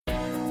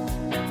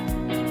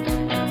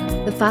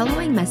The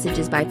following message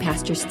is by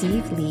Pastor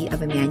Steve Lee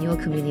of Emmanuel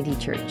Community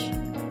Church.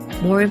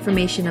 More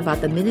information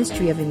about the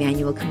ministry of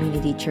Emmanuel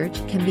Community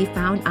Church can be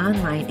found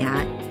online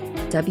at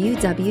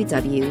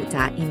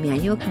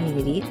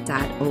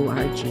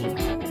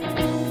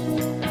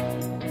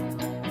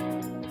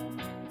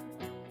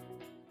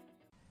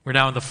www.emmanuelcommunity.org. We're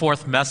now in the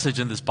fourth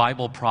message in this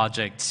Bible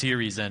Project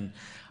series, and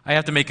I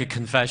have to make a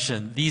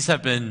confession. These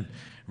have been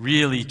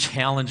really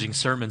challenging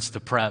sermons to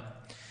prep.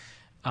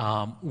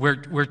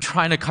 We're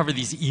trying to cover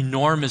these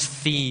enormous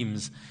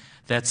themes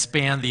that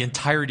span the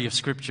entirety of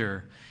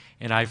Scripture,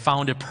 and I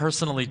found it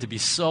personally to be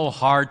so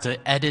hard to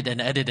edit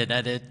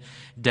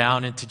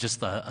down into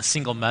just a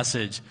single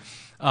message.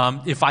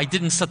 If I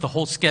didn't set the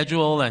whole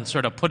schedule and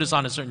sort of put us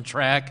on a certain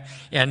track,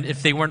 and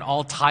if they weren't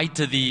all tied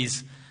to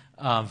these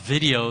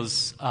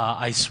videos,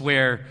 I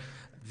swear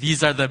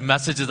these are the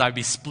messages I'd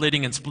be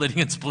splitting,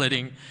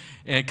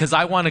 because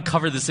I want to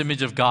cover this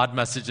image of God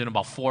message in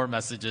about 4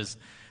 messages,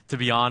 to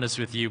be honest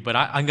with you. But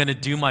I'm going to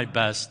do my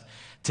best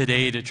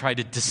today to try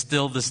to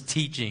distill this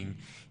teaching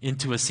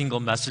into a single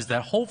message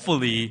that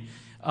hopefully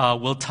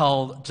will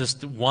tell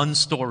just one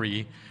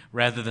story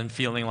rather than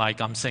feeling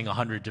like I'm saying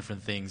 100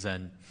 different things.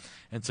 And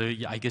so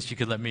I guess you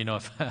could let me know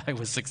if I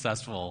was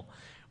successful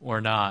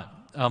or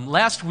not.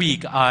 Last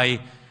week,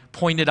 I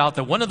pointed out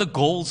that one of the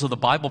goals of the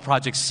Bible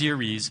Project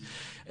series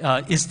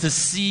is to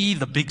see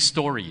the big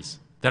stories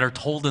that are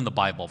told in the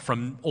Bible,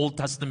 from Old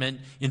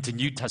Testament into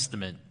New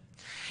Testament.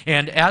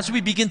 And as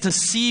we begin to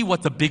see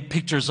what the big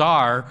pictures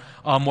are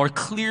more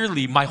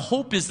clearly, my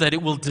hope is that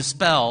it will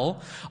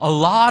dispel a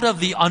lot of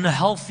the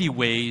unhealthy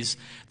ways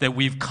that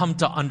we've come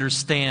to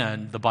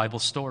understand the Bible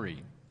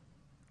story.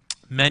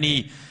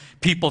 Many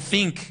people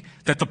think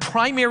that the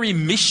primary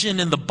mission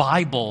in the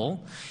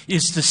Bible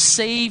is to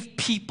save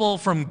people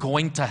from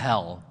going to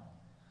hell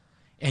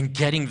and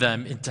getting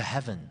them into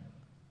heaven.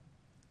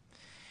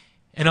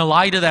 In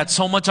light of that,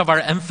 so much of our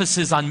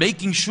emphasis on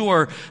making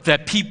sure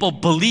that people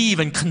believe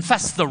and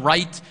confess the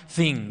right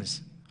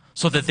things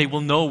so that they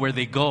will know where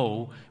they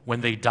go when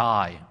they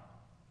die.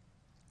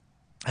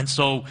 And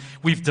so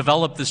we've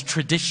developed this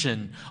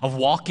tradition of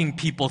walking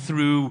people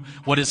through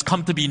what has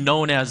come to be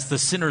known as the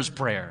sinner's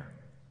prayer.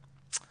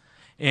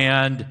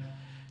 And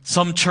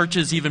some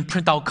churches even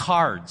print out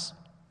cards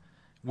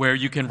where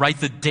you can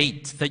write the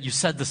date that you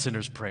said the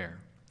sinner's prayer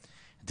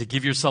to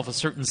give yourself a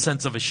certain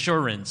sense of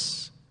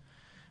assurance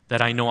that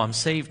I know I'm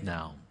saved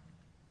now.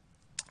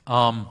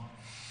 And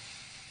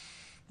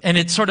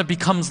it sort of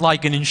becomes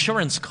like an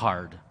insurance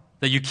card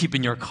that you keep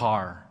in your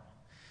car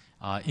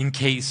in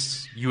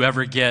case you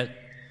ever get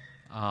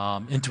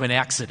into an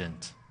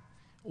accident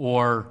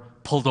or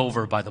pulled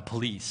over by the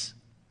police.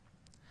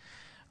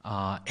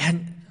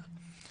 And,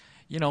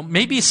 you know,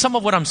 maybe some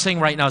of what I'm saying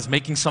right now is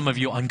making some of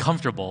you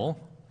uncomfortable.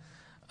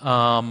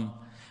 But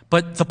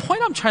the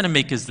point I'm trying to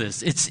make is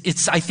this.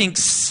 It's I think,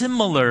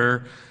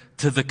 similar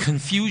to the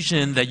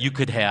confusion that you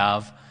could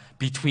have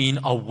between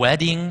a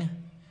wedding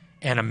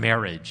and a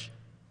marriage,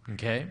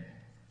 okay?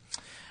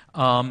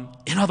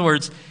 In other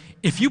words,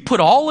 if you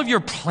put all of your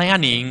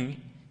planning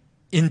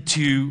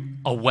into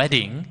a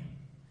wedding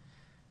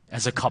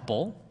as a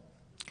couple,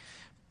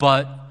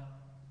 but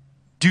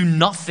do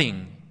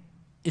nothing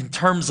in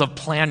terms of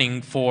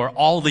planning for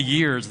all the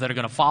years that are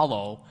going to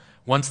follow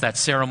once that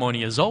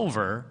ceremony is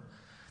over,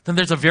 then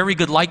there's a very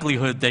good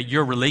likelihood that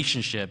your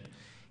relationship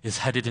is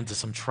headed into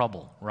some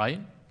trouble, right?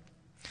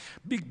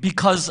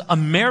 Because a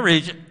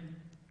marriage,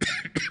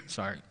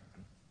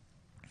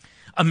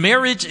 a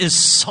marriage is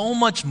so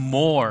much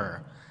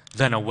more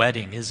than a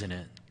wedding, isn't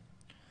it?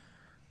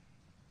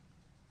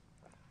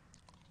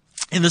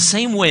 In the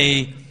same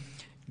way,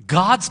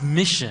 God's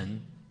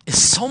mission is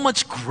so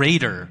much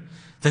greater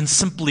than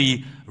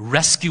simply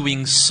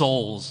rescuing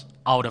souls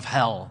out of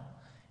hell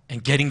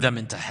and getting them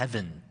into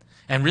heaven.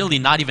 And really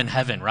not even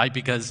heaven, right?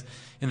 Because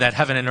in that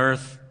heaven and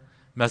earth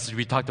message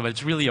we talked about,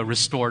 it's really a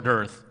restored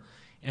earth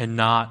and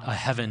not a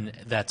heaven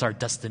that's our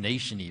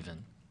destination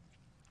even.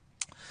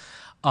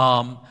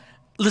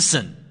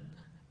 Listen,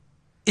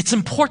 it's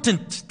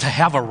important to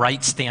have a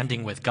right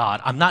standing with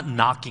God. I'm not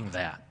knocking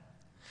that.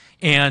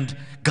 And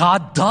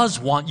God does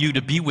want you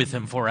to be with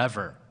Him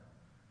forever.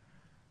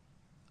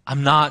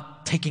 I'm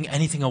not taking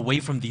anything away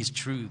from these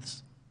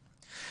truths.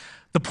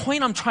 The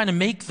point I'm trying to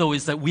make, though,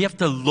 is that we have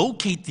to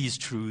locate these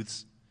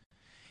truths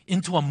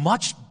into a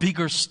much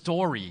bigger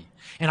story.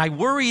 And I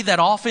worry that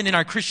often in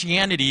our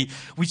Christianity,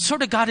 we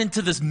sort of got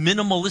into this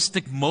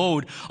minimalistic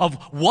mode of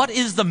what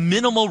is the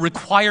minimal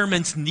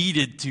requirements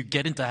needed to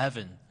get into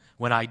heaven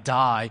when I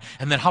die,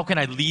 and then how can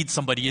I lead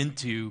somebody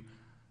into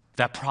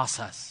that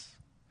process?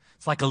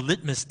 It's like a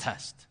litmus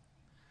test.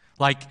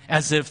 Like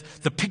as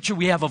if the picture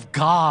we have of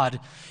God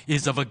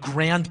is of a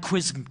grand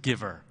quiz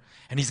giver,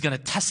 and He's going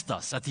to test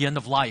us at the end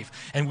of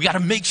life. And we got to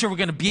make sure we're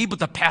going to be able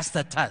to pass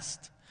that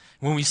test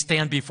when we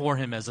stand before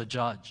Him as a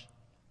judge.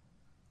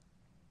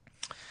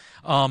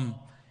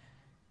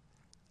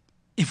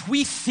 If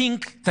we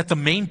think that the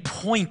main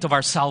point of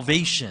our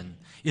salvation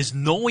is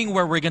knowing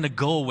where we're going to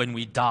go when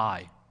we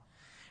die,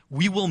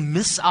 we will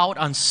miss out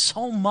on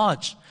so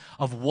much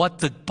of what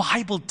the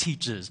Bible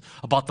teaches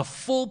about the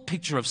full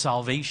picture of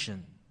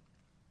salvation.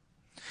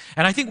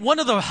 And I think one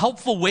of the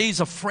helpful ways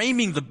of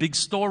framing the big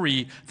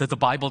story that the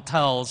Bible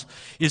tells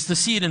is to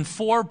see it in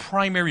four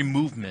primary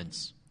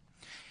movements: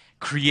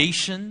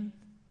 creation,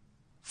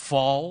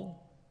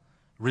 fall,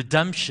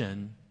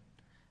 redemption,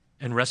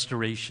 and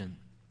restoration.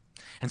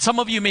 And some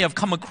of you may have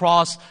come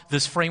across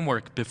this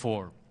framework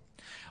before.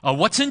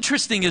 What's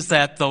interesting is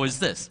that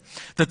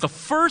the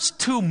first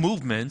two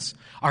movements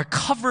are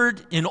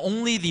covered in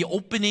only the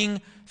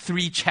opening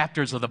 3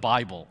 chapters of the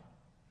Bible.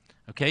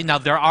 Okay, now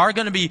there are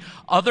going to be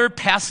other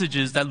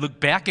passages that look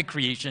back at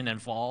creation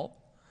and fall,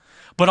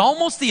 but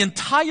almost the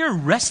entire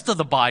rest of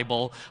the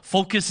Bible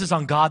focuses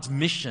on God's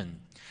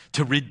mission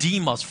to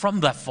redeem us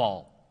from that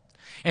fall.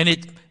 And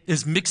it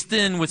is mixed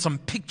in with some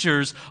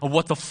pictures of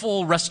what the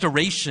full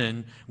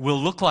restoration will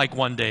look like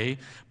one day.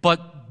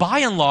 But by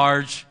and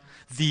large,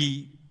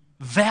 the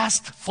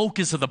vast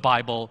focus of the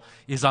Bible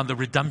is on the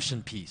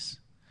redemption piece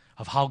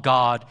of how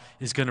God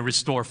is going to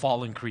restore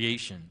fallen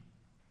creation.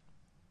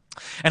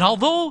 And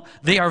although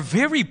they are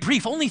very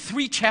brief, only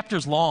 3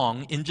 chapters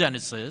long in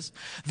Genesis,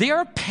 they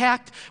are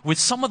packed with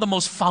some of the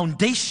most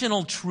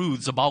foundational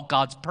truths about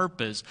God's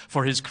purpose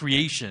for His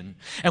creation.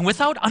 And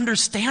without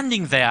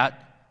understanding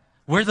that,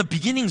 where the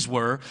beginnings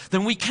were,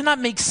 then we cannot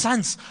make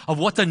sense of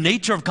what the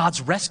nature of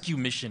God's rescue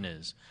mission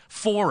is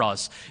for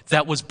us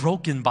that was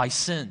broken by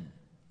sin.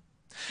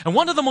 And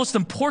one of the most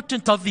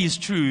important of these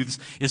truths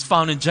is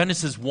found in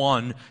Genesis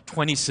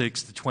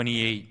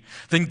 1:26-28.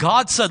 Then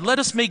God said, "Let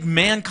us make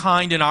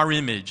mankind in our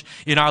image,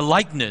 in our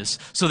likeness,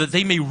 so that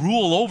they may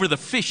rule over the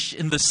fish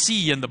in the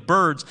sea and the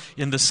birds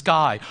in the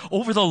sky,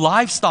 over the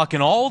livestock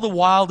and all the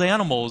wild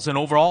animals, and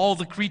over all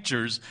the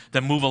creatures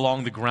that move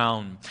along the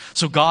ground."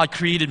 So God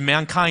created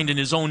mankind in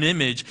His own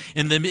image.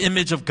 In the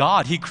image of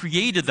God, He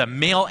created them,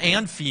 male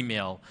and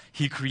female.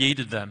 He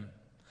created them.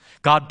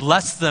 God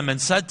blessed them and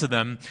said to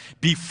them,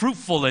 "Be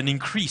fruitful and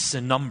increase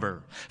in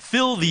number.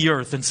 Fill the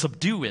earth and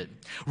subdue it.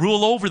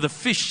 Rule over the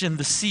fish in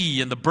the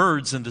sea and the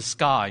birds in the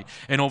sky,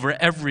 and over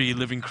every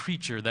living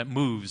creature that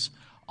moves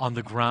on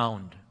the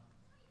ground."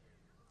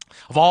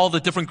 Of all the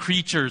different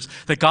creatures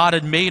that God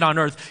had made on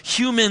earth,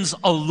 humans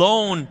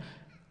alone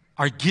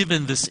are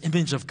given this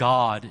image of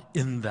God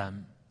in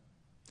them.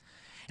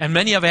 And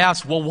many have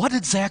asked, well, what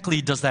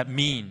exactly does that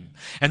mean?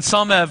 And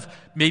some have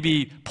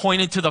maybe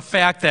pointed to the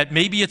fact that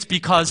maybe it's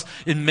because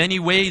in many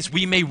ways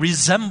we may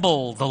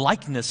resemble the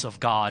likeness of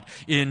God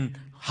in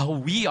how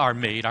we are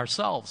made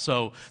ourselves.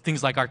 So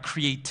things like our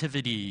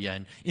creativity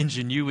and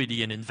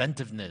ingenuity and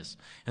inventiveness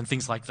and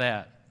things like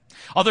that.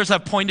 Others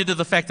have pointed to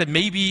the fact that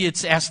maybe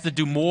it's asked to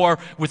do more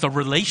with a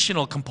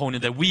relational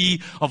component, that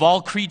we, of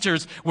all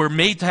creatures, were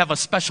made to have a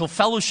special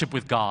fellowship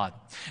with God.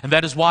 And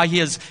that is why He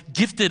has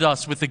gifted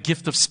us with the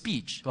gift of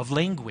speech, of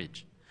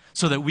language,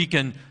 so that we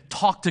can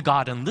talk to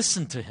God and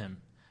listen to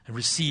Him and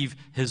receive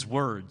His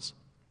words.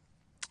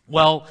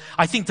 Well,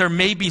 I think there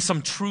may be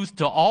some truth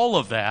to all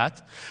of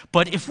that,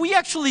 but if we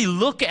actually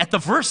look at the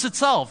verse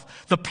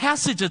itself, the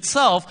passage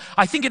itself,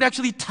 I think it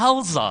actually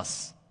tells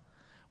us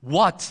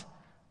what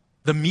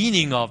the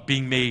meaning of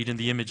being made in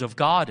the image of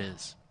God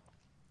is.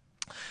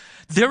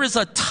 There is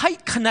a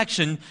tight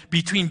connection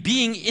between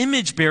being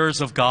image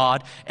bearers of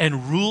God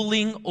and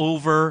ruling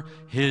over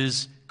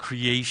His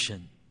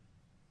creation.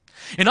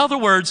 In other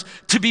words,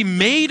 to be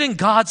made in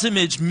God's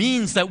image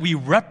means that we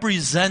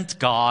represent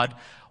God,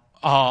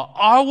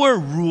 our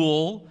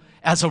rule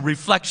as a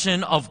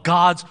reflection of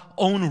God's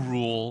own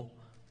rule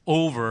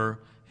over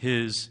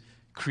His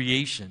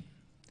creation.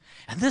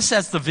 And this,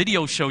 as the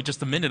video showed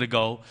just a minute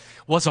ago,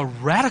 was a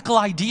radical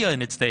idea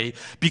in its day,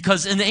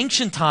 because in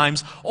ancient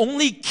times,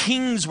 only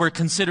kings were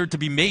considered to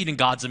be made in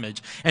God's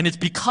image. And it's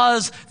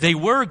because they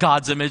were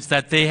God's image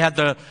that they had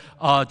the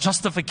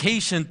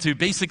justification to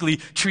basically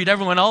treat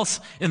everyone else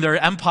in their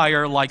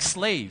empire like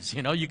slaves.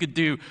 You know, you could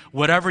do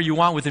whatever you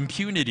want with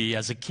impunity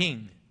as a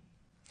king.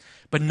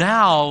 But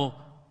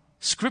now,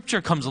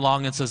 Scripture comes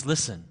along and says,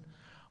 listen,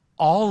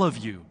 all of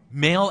you,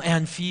 male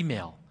and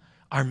female,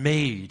 are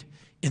made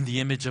in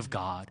the image of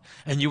God,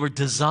 and you were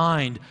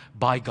designed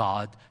by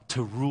God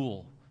to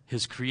rule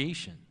His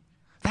creation.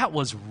 That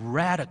was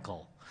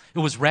radical. It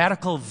was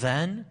radical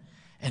then,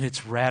 and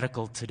it's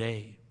radical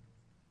today.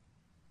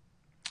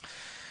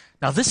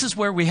 Now, this is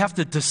where we have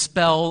to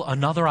dispel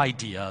another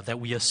idea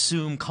that we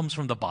assume comes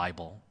from the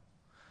Bible,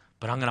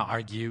 but I'm going to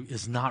argue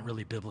is not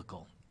really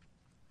biblical.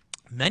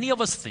 Many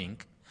of us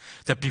think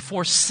that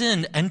before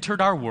sin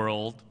entered our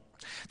world,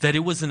 that it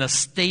was in a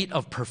state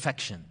of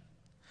perfection,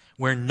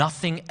 where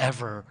nothing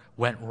ever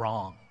went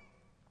wrong.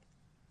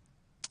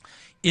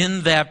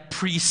 In that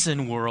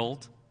pre-sin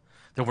world,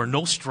 there were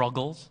no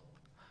struggles,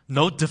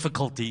 no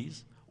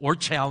difficulties or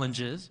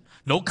challenges,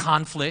 no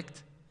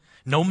conflict,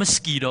 no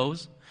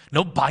mosquitoes,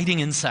 no biting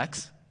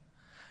insects,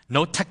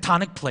 no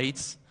tectonic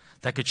plates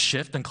that could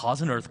shift and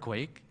cause an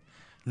earthquake,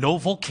 no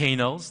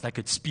volcanoes that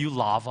could spew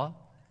lava.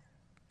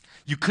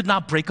 You could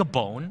not break a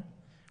bone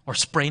or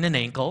sprain an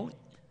ankle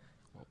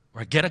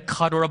or get a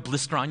cut or a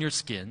blister on your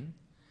skin.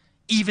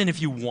 even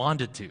if you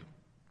wanted to.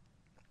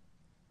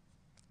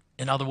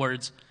 In other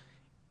words,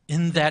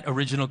 in that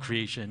original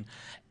creation,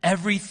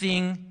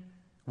 everything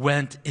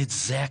went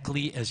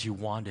exactly as you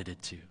wanted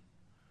it to,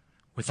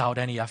 without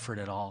any effort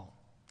at all.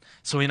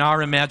 So in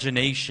our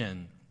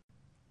imagination,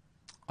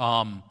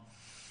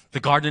 the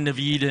Garden of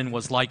Eden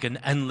was like an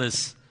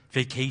endless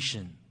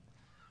vacation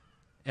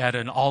at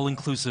an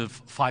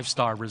all-inclusive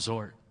 5-star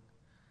resort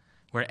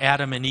where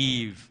Adam and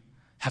Eve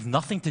have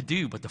nothing to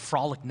do but to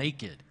frolic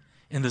naked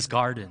in this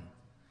garden.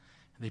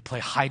 They play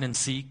hide and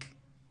seek,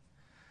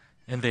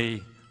 and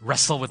they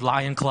wrestle with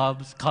lion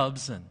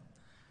cubs and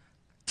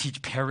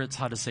teach parrots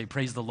how to say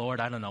praise the Lord.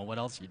 I don't know what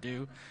else you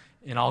do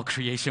in all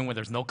creation where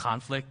there's no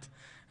conflict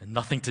and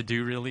nothing to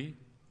do really.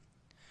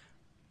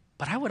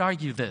 But I would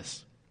argue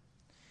this: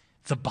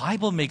 the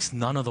Bible makes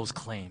none of those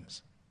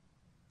claims.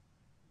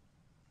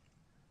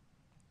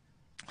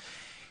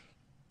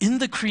 In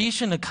the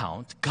creation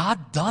account,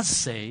 God does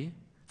say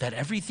that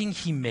everything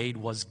He made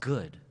was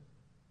good.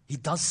 He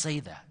does say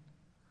that.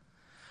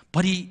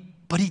 But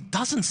he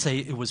doesn't say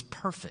it was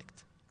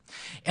perfect.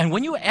 And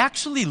when you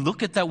actually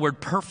look at that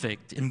word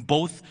perfect in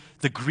both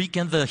the Greek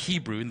and the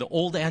Hebrew, in the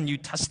Old and New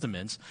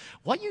Testaments,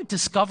 what you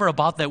discover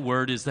about that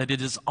word is that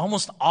it is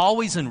almost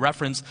always in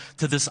reference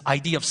to this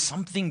idea of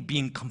something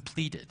being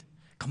completed.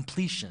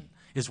 Completion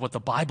is what the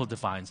Bible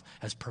defines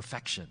as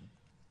perfection.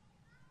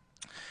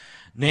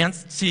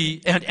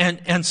 Nancy,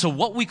 and so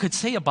what we could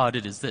say about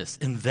it is this: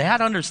 in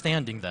that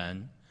understanding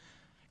then,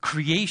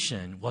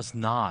 creation was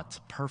not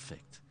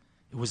perfect.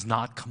 It was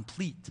not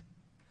complete.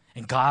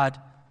 And God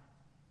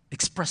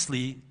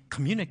expressly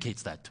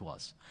communicates that to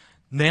us.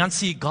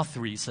 Nancy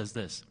Guthrie says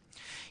this: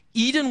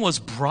 Eden was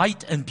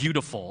bright and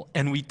beautiful,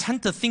 and we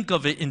tend to think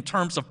of it in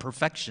terms of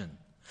perfection.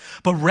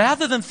 But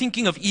rather than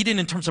thinking of Eden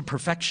in terms of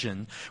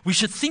perfection, we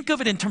should think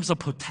of it in terms of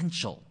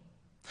potential.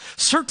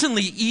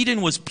 Certainly,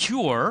 Eden was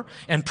pure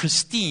and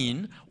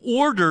pristine,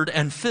 ordered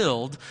and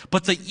filled,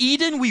 but the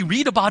Eden we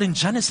read about in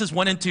Genesis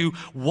 1 and 2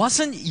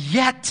 wasn't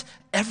yet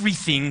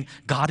everything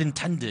God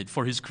intended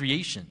for His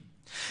creation.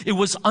 It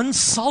was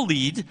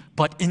unsullied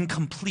but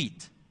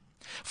incomplete.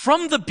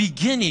 From the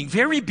beginning,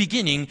 very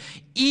beginning,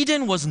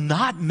 Eden was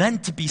not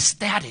meant to be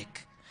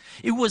static.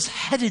 It was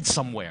headed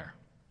somewhere.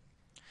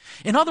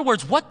 In other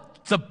words, what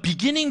the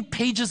beginning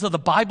pages of the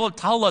Bible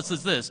tell us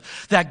is this: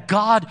 that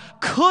God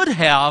could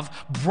have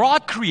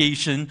brought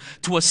creation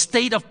to a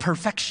state of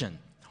perfection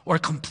or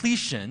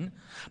completion,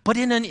 but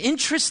in an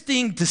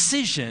interesting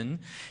decision,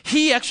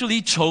 He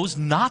actually chose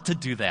not to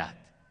do that.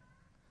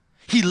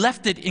 He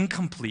left it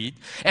incomplete,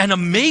 and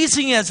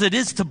amazing as it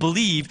is to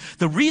believe,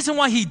 the reason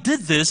why He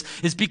did this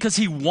is because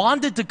He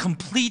wanted to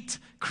complete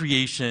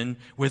creation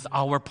with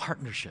our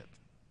partnership,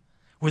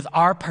 with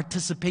our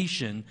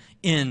participation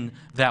in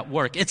that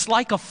work. It's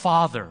like a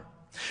father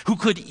who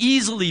could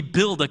easily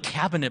build a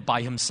cabinet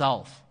by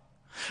himself,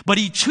 but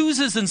he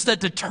chooses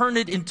instead to turn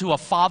it into a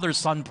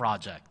father-son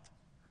project,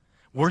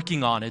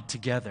 working on it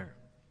together.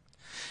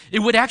 It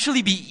would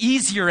actually be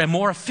easier and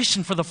more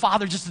efficient for the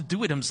father just to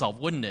do it himself,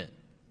 wouldn't it?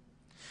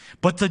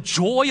 But the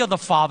joy of the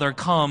father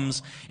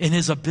comes in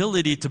his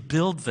ability to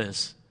build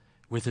this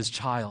with his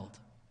child.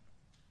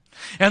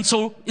 And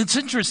so it's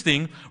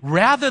interesting,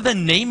 rather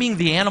than naming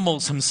the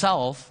animals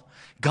Himself,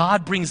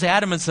 God brings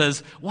Adam and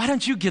says, why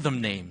don't you give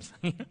them names?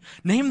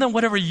 Name them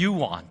whatever you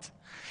want.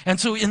 And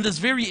so in this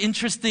very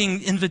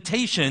interesting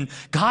invitation,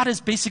 God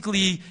is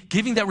basically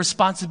giving that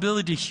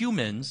responsibility to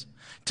humans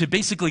to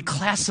basically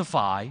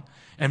classify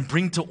and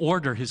bring to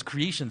order His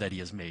creation that He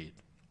has made.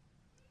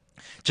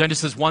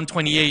 Genesis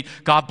 1:28,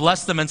 God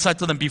blessed them and said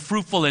to them, be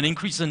fruitful and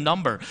increase in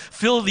number.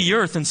 Fill the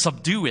earth and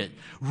subdue it.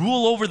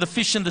 Rule over the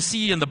fish in the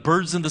sea and the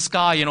birds in the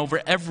sky and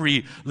over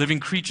every living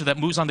creature that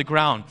moves on the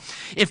ground.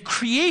 If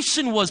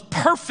creation was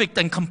perfect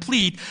and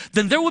complete,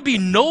 then there would be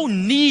no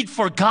need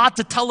for God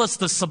to tell us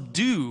to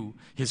subdue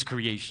His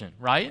creation,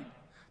 right?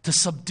 To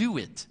subdue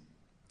it.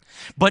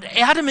 But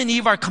Adam and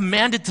Eve are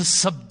commanded to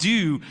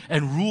subdue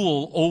and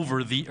rule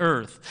over the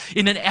earth.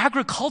 In an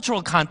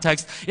agricultural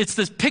context, it's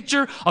this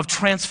picture of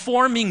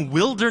transforming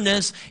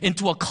wilderness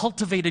into a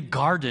cultivated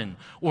garden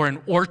or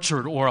an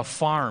orchard or a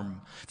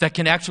farm that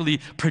can actually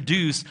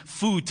produce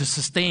food to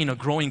sustain a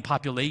growing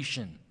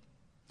population.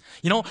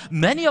 You know,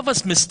 many of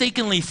us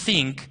mistakenly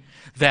think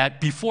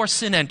that before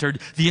sin entered,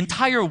 the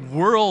entire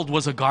world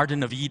was a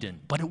Garden of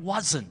Eden, but it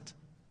wasn't.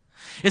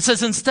 It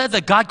says instead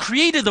that God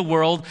created the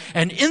world,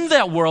 and in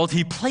that world,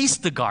 He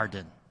placed the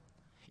garden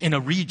in a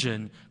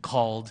region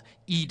called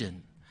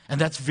Eden. And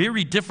that's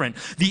very different.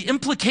 The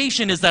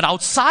implication is that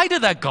outside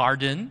of that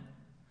garden,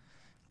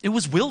 it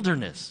was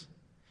wilderness,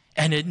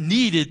 and it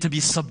needed to be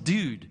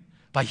subdued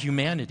by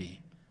humanity.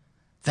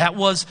 That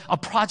was a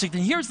project.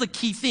 And here's the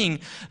key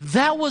thing.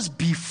 That was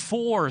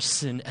before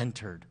sin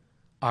entered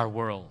our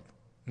world.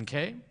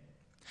 Okay?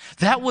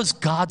 That was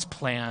God's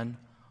plan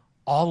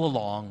all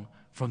along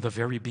from the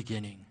very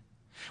beginning,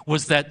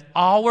 was that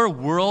our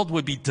world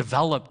would be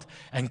developed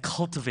and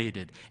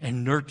cultivated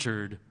and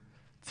nurtured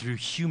through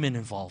human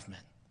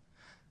involvement.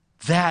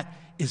 That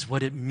is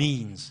what it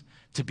means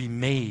to be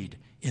made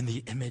in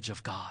the image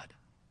of God.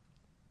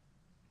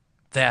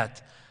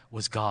 That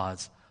was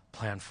God's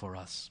plan for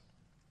us.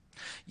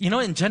 You know,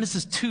 in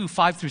Genesis 2,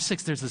 5 through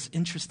 6, there's this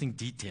interesting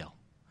detail.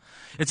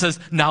 It says,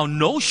 "Now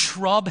no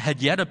shrub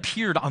had yet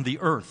appeared on the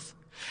earth,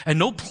 and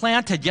no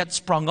plant had yet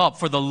sprung up,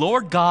 for the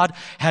Lord God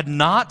had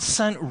not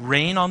sent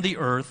rain on the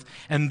earth,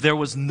 and there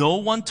was no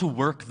one to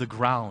work the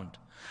ground.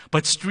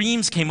 But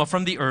streams came up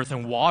from the earth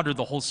and watered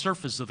the whole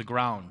surface of the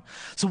ground."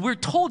 So we're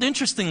told,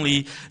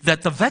 interestingly,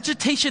 that the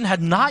vegetation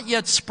had not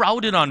yet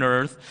sprouted on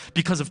earth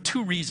because of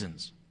two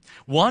reasons.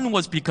 One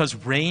was because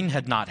rain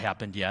had not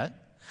happened yet.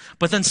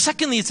 But then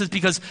secondly, it says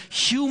because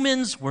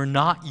humans were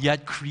not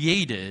yet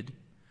created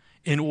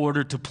in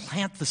order to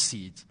plant the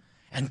seeds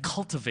and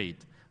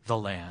cultivate the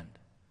land.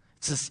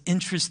 It's this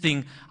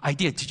interesting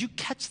idea. Did you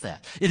catch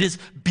that? It is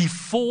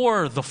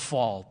before the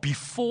fall,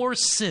 before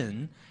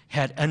sin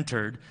had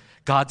entered,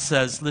 God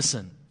says,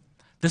 listen,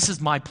 this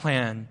is my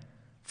plan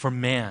for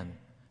man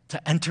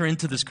to enter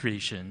into this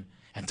creation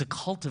and to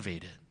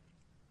cultivate it.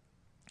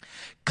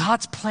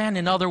 God's plan,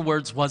 in other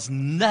words, was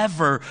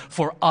never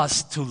for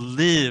us to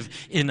live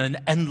in an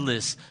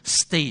endless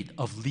state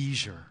of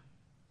leisure,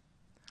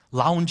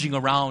 lounging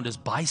around as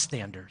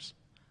bystanders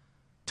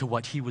to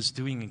what he was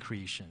doing in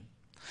creation.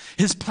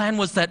 His plan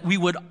was that we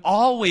would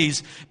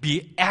always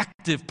be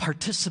active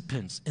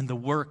participants in the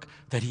work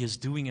that he is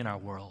doing in our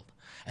world.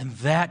 And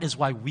that is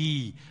why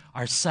we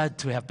are said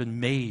to have been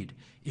made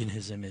in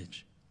his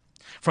image.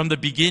 From the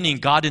beginning,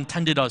 God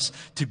intended us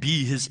to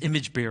be his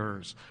image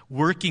bearers,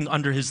 working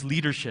under his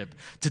leadership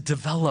to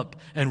develop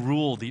and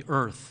rule the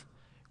earth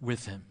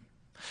with him.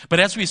 But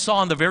as we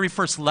saw in the very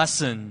first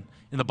lesson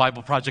in the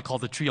Bible project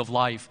called the Tree of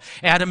Life,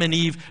 Adam and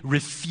Eve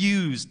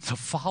refused to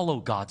follow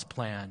God's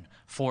plan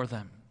for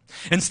them.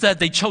 Instead,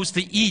 they chose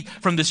to eat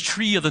from this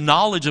tree of the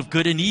knowledge of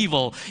good and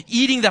evil.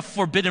 Eating that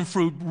forbidden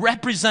fruit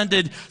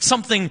represented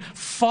something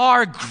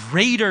far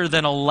greater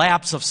than a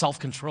lapse of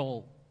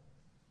self-control.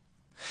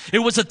 It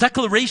was a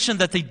declaration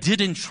that they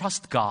didn't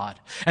trust God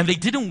and they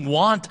didn't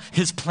want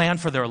his plan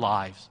for their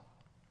lives.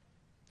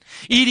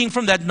 Eating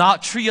from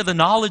that tree of the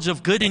knowledge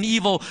of good and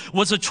evil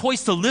was a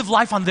choice to live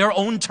life on their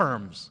own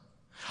terms,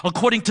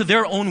 according to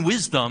their own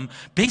wisdom.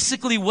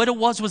 Basically, what it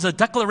was a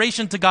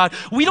declaration to God,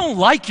 we don't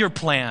like your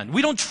plan.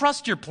 We don't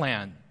trust your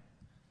plan.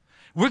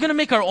 We're going to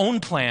make our own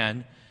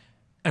plan,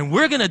 and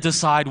we're going to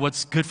decide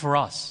what's good for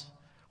us,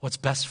 what's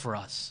best for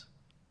us.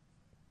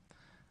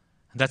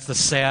 And that's the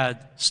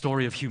sad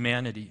story of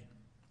humanity.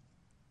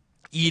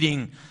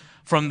 Eating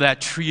from that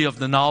tree of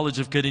the knowledge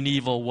of good and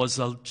evil was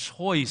a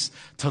choice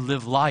to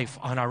live life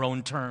on our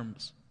own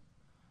terms,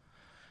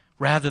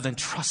 rather than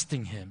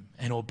trusting him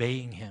and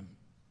obeying him.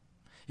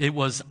 It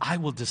was, I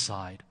will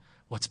decide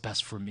what's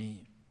best for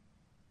me.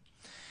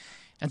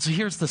 And so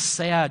here's the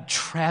sad,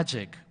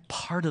 tragic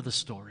part of the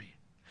story,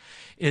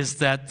 is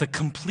that the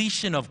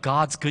completion of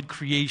God's good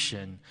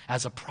creation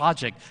as a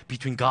project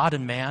between God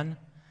and man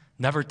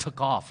never took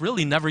off,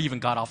 really never even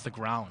got off the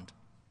ground.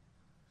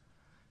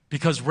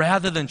 Because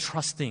rather than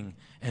trusting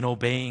and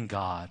obeying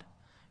God,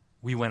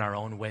 we went our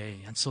own way.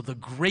 And so the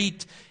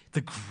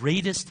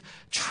greatest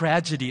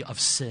tragedy of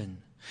sin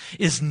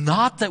is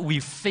not that we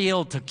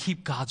failed to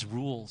keep God's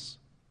rules,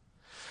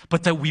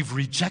 but that we've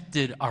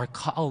rejected our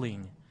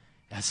calling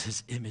as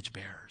his image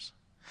bearers.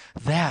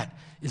 That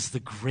is the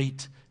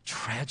great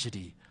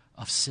tragedy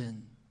of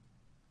sin.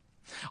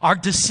 Our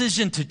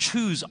decision to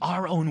choose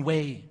our own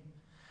way,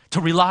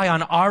 to rely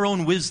on our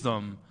own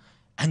wisdom,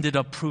 ended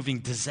up proving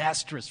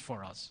disastrous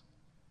for us.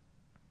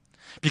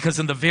 Because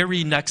in the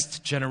very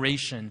next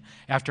generation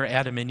after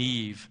Adam and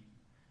Eve,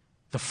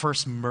 the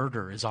first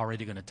murder is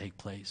already going to take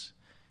place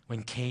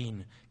when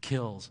Cain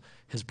kills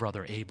his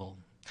brother Abel.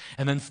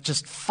 And then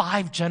just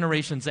 5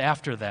 generations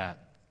after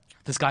that,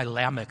 this guy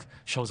Lamech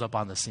shows up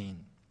on the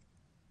scene.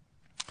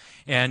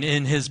 And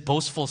in his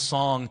boastful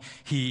song,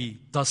 he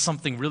does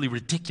something really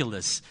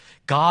ridiculous.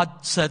 God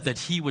said that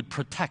he would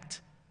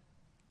protect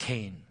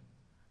Cain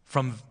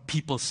from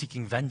people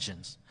seeking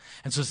vengeance.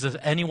 And so if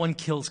anyone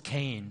kills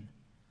Cain,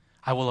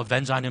 I will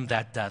avenge on him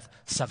that death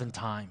 7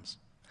 times.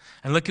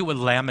 And look at what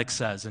Lamech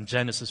says in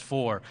Genesis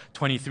 4,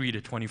 23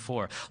 to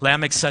 24.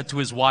 Lamech said to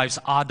his wives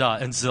Adah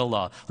and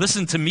Zillah,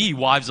 "Listen to me,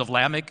 wives of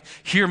Lamech,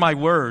 hear my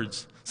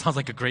words." Sounds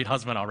like a great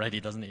husband already,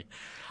 doesn't he?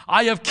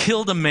 "I have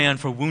killed a man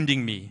for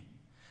wounding me,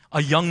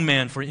 a young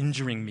man for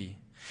injuring me.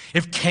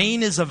 If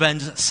Cain is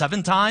avenged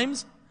 7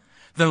 times,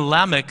 then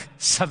Lamech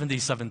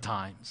 77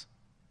 times.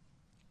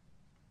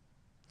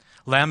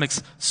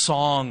 Lamech's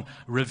song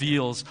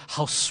reveals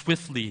how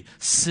swiftly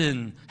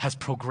sin has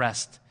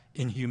progressed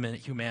in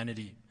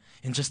humanity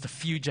in just a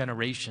few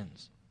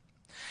generations.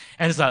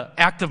 And as an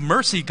act of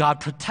mercy, God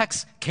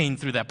protects Cain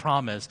through that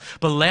promise.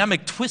 But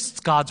Lamech twists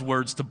God's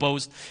words to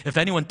boast, if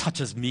anyone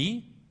touches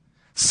me,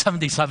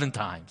 77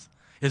 times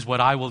is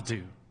what I will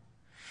do.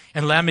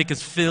 And Lamech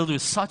is filled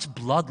with such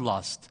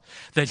bloodlust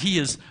that he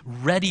is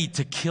ready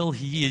to kill,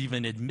 he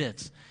even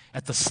admits,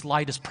 at the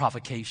slightest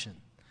provocation.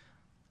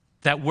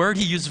 That word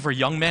he uses for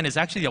young man is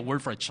actually a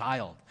word for a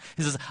child.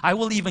 He says, I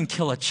will even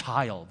kill a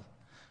child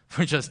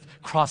for just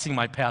crossing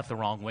my path the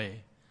wrong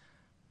way.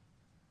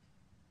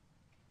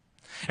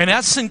 And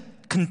as sin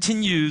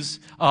continues,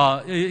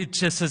 it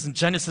just says in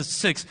Genesis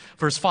 6,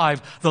 verse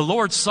 5, the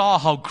Lord saw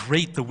how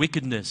great the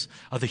wickedness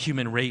of the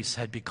human race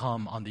had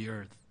become on the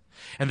earth,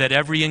 and that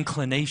every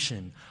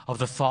inclination of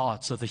the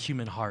thoughts of the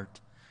human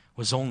heart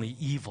was only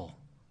evil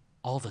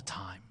all the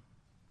time.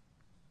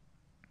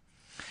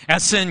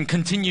 As sin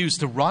continues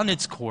to run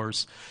its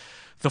course,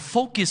 the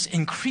focus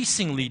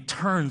increasingly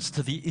turns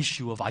to the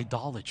issue of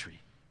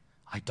idolatry.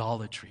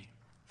 Idolatry.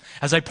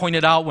 As I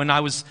pointed out when I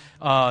was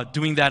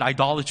doing that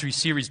idolatry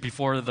series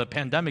before the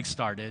pandemic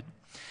started,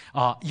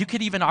 you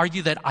could even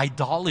argue that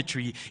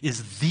idolatry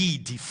is the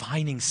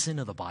defining sin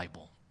of the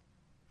Bible.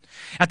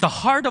 At the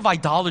heart of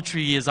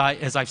idolatry, as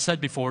I've said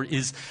before,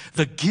 is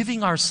the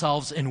giving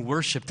ourselves in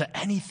worship to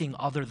anything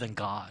other than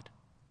God.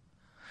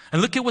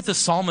 And look at what the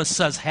psalmist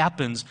says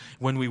happens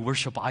when we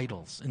worship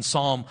idols. In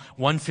Psalm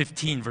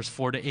 115, verse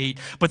 4 to 8,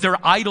 but their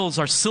idols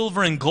are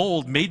silver and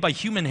gold made by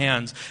human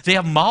hands. They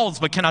have mouths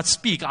but cannot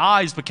speak,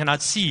 eyes but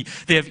cannot see.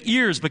 They have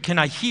ears but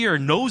cannot hear,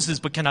 noses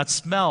but cannot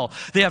smell.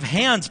 They have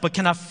hands but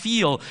cannot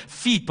feel,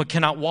 feet but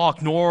cannot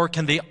walk, nor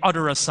can they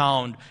utter a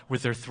sound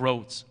with their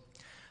throats.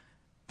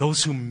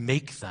 Those who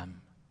make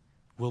them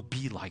will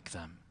be like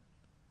them.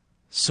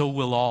 So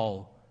will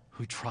all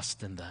who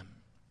trust in them.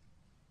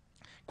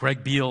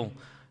 Greg Beale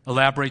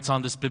elaborates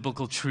on this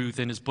biblical truth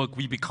in his book,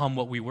 We Become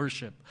What We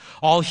Worship.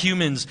 All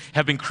humans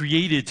have been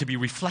created to be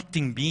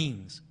reflecting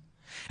beings,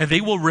 and they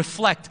will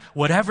reflect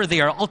whatever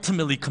they are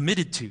ultimately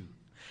committed to,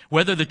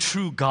 whether the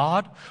true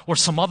God or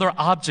some other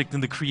object in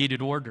the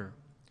created order.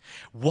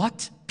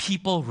 What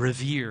people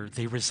revere,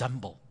 they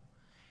resemble,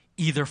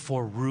 either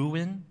for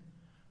ruin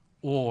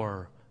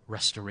or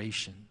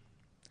restoration.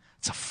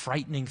 It's a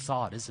frightening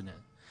thought, isn't it?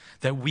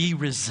 That we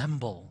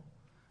resemble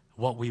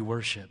what we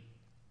worship.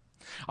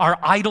 Our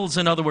idols,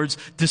 in other words,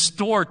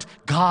 distort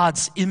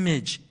God's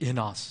image in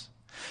us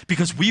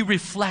because we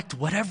reflect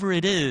whatever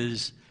it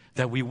is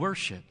that we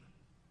worship.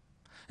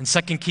 In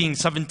 2 Kings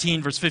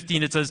 17, verse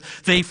 15, it says,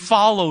 they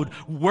followed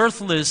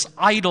worthless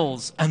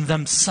idols and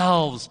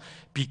themselves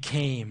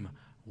became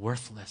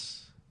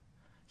worthless.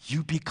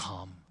 You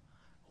become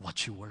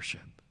what you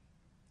worship.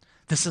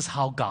 This is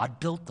how God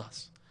built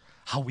us,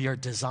 how we are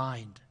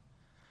designed.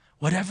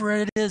 Whatever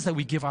it is that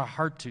we give our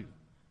heart to,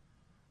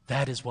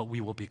 that is what we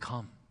will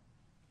become.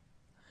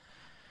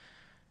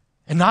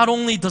 And not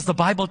only does the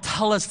Bible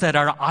tell us that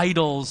our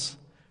idols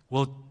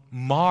will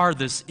mar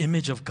this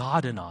image of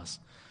God in us,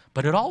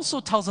 but it also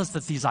tells us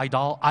that these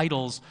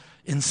idols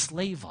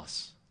enslave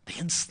us. They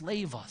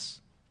enslave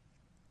us.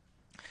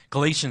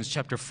 Galatians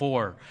chapter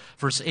 4,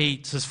 verse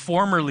 8 says,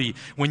 formerly,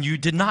 when you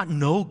did not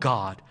know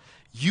God,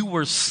 you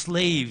were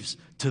slaves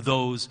to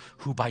those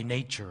who by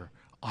nature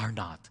are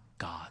not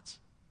God's.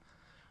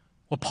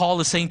 What Paul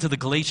is saying to the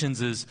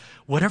Galatians is,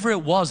 whatever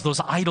it was, those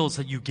idols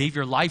that you gave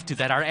your life to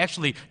that are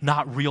actually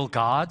not real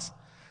gods,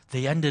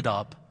 they ended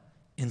up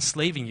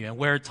enslaving you. And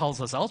where it tells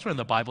us elsewhere in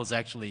the Bible is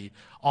actually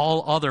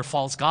all other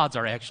false gods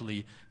are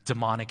actually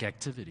demonic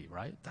activity,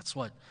 right? That's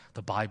what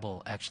the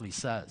Bible actually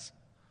says.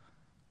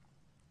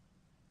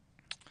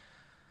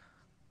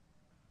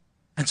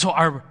 And so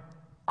our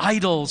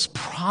idols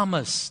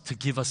promise to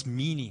give us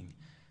meaning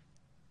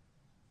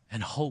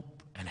and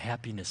hope and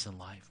happiness in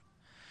life.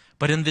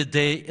 But in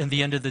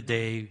the end of the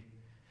day,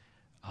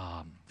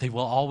 they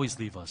will always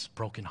leave us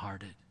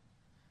brokenhearted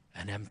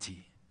and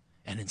empty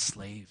and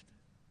enslaved.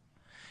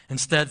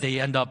 Instead,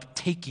 they end up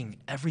taking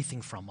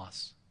everything from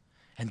us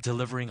and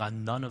delivering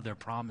on none of their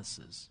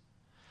promises.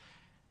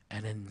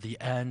 And in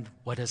the end,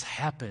 what has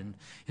happened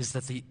is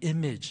that the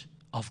image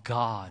of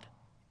God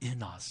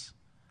in us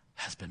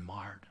has been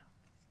marred.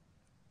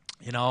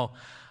 You know,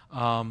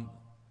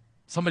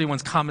 somebody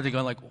once commented,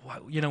 going like,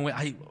 you know,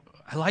 I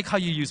like how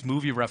you use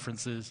movie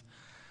references,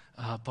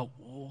 but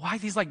why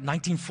these like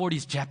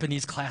 1940s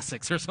Japanese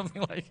classics or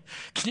something like?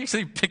 Can you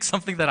actually pick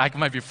something that I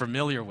might be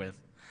familiar with?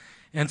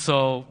 And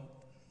so,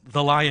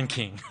 The Lion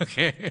King,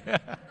 okay?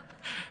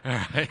 All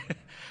right.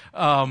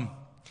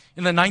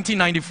 In the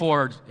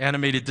 1994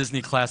 animated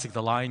Disney classic,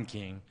 The Lion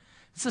King,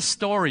 it's a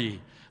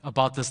story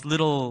about this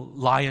little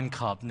lion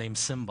cub named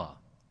Simba,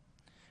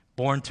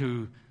 born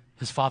to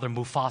his father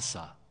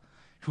Mufasa,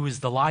 who is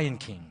the Lion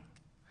King,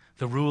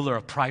 the ruler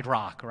of Pride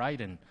Rock, right?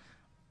 And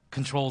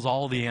controls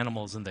all the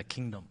animals in the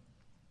kingdom.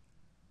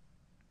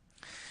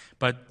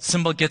 But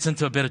Simba gets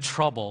into a bit of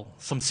trouble,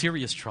 some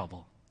serious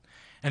trouble.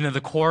 And in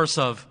the course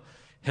of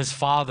his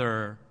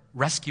father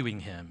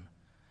rescuing him,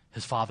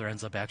 his father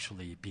ends up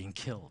actually being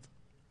killed.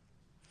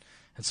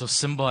 And so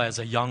Simba, as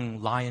a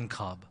young lion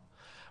cub,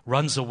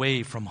 runs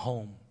away from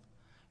home,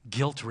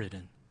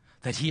 guilt-ridden,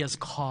 that he has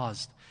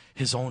caused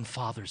his own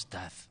father's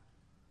death.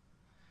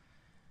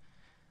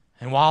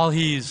 And while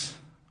he's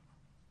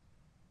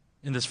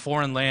in this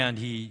foreign land,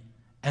 he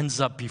ends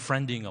up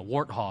befriending a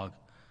warthog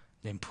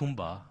named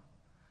Pumbaa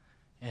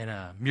and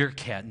a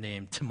meerkat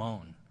named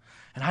Timon.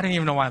 And I don't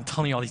even know why I'm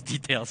telling you all these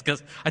details,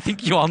 because I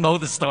think you all know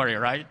the story,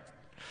 right?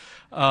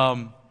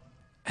 And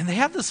they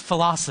have this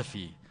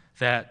philosophy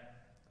that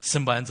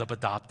Simba ends up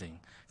adopting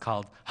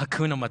called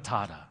Hakuna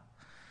Matata,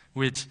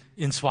 which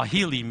in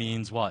Swahili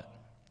means what?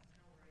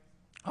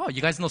 Oh,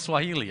 you guys know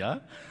Swahili, huh?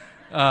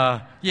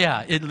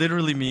 Yeah, it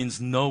literally means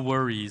no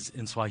worries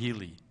in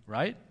Swahili,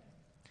 right?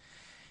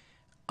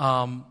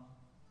 And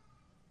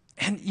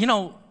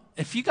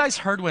if you guys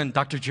heard when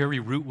Dr. Jerry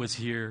Root was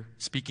here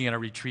speaking at a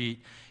retreat,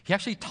 he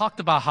actually talked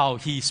about how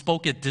he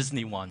spoke at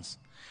Disney once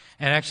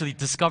and actually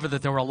discovered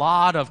that there were a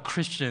lot of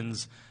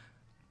Christians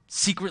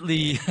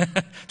secretly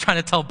trying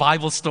to tell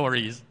Bible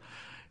stories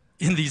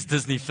in these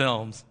Disney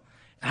films.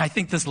 And I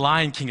think this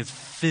Lion King is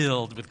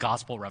filled with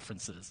gospel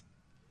references.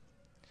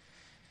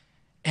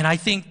 And I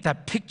think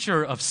that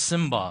picture of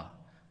Simba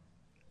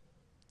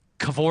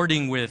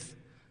cavorting with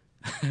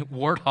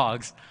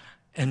warthogs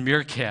and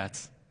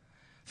meerkats,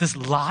 this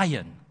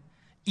lion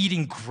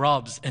eating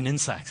grubs and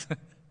insects,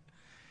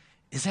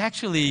 is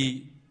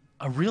actually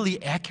a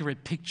really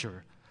accurate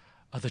picture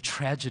of the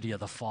tragedy of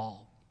the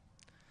fall.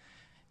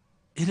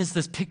 It is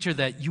this picture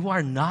that you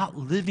are not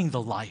living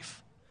the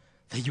life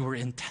that you were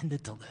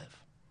intended to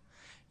live.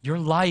 Your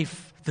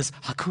life, this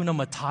Hakuna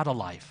Matata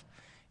life,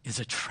 is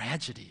a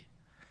tragedy.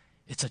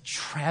 It's a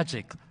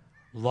tragic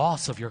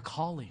loss of your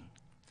calling.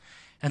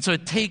 And so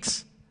it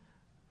takes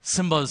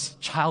Simba's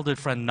childhood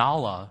friend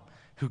Nala,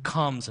 who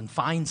comes and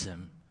finds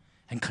him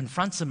and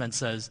confronts him and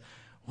says,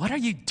 "What are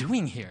you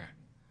doing here?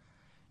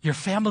 Your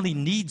family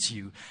needs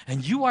you,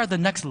 and you are the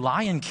next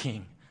Lion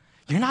King.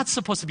 You're not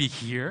supposed to be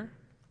here."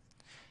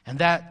 And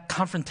that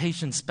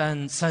confrontation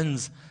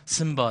sends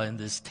Simba in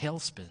this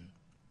tailspin.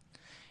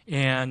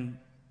 And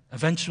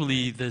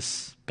eventually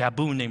this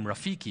baboon named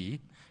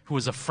Rafiki, who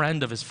was a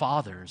friend of his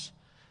father's,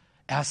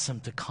 asks him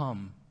to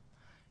come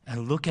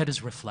and look at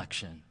his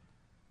reflection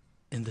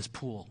in this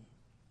pool.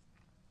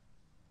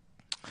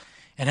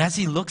 And as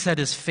he looks at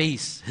his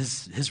face,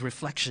 his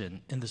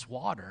reflection in this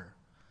water,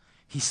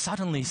 he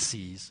suddenly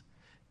sees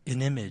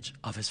an image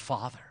of his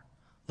father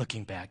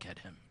looking back at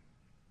him.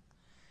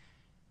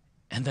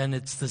 And then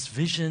it's this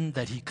vision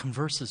that he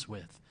converses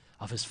with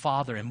of his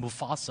father. And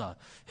Mufasa,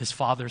 his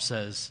father,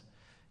 says,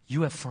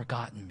 "You have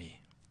forgotten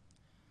me.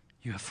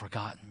 You have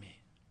forgotten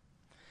me."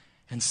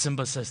 And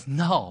Simba says,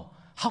 "No,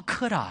 how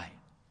could I?"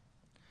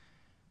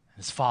 And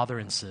his father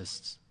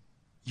insists,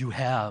 "You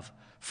have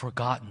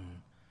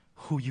forgotten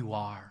who you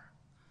are.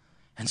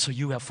 And so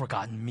you have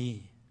forgotten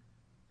me.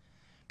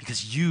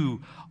 Because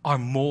you are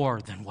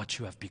more than what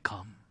you have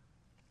become."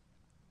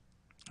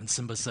 And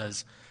Simba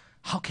says,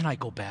 "How can I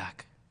go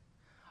back?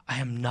 I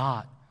am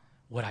not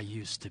what I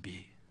used to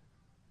be."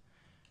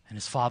 And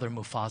his father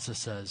Mufasa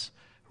says,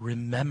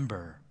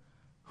 "Remember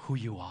who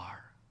you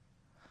are.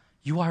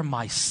 You are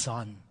my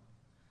son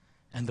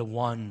and the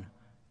one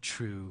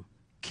true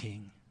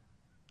king."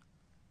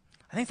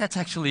 I think that's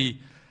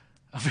actually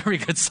a very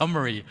good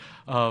summary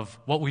of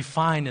what we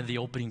find in the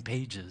opening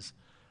pages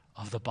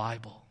of the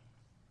Bible.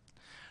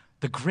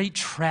 The great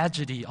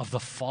tragedy of the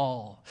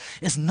fall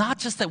is not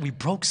just that we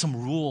broke some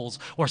rules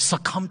or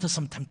succumbed to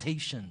some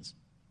temptations,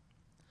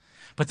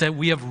 but that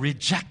we have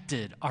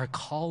rejected our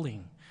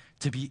calling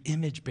to be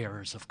image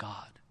bearers of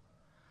God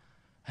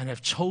and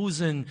have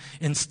chosen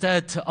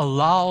instead to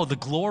allow the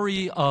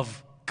glory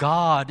of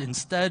God,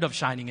 instead of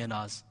shining in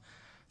us,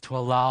 to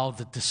allow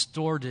the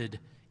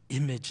distorted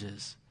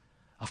images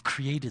of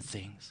created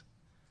things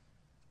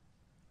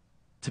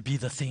to be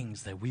the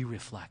things that we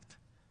reflect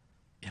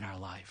in our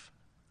life.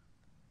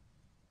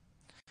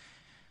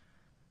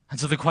 And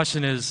so the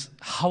question is,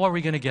 how are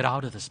we going to get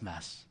out of this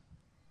mess?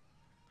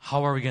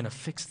 How are we going to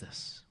fix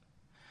this?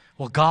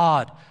 Well,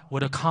 God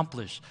would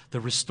accomplish the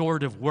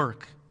restorative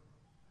work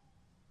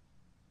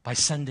by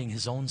sending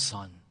his own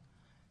Son,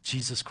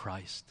 Jesus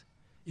Christ,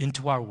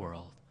 into our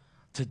world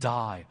to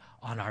die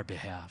on our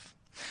behalf.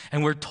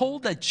 And we're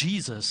told that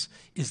Jesus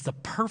is the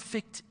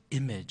perfect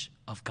image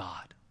of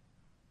God.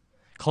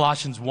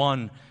 Colossians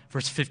 1,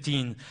 verse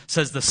 15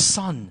 says, "The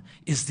Son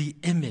is the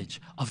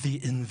image of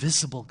the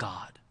invisible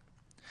God,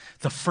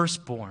 the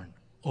firstborn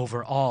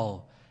over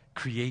all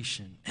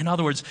creation." In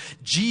other words,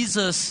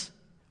 Jesus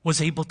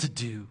was able to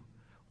do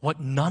what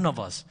none of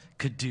us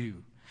could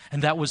do,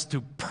 and that was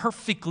to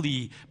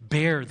perfectly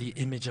bear the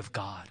image of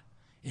God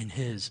in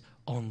his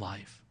own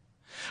life.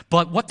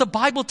 But what the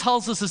Bible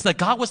tells us is that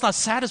God was not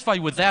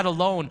satisfied with that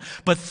alone,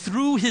 but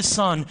through his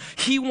Son,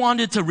 he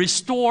wanted to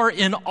restore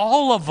in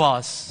all of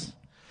us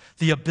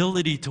the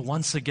ability to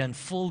once again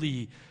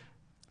fully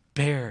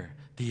bear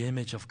the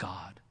image of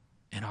God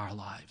in our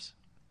lives.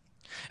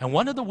 And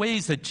one of the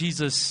ways that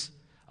Jesus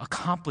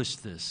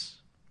accomplished this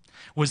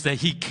was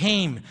that he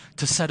came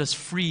to set us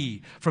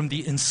free from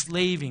the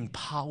enslaving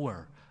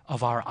power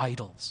of our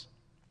idols.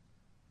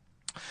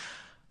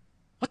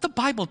 What the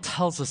Bible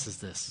tells us is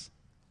this,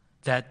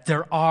 that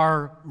there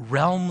are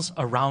realms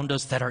around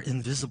us that are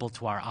invisible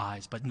to our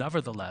eyes, but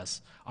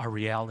nevertheless are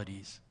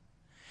realities.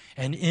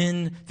 And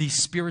in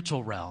these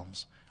spiritual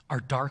realms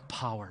are dark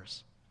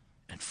powers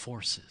and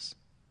forces.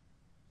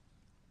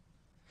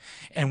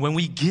 And when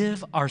we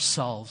give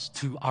ourselves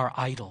to our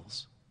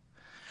idols,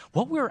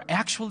 what we're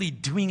actually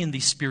doing in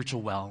these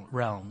spiritual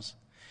realms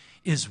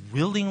is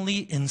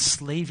willingly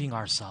enslaving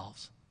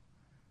ourselves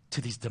to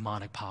these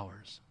demonic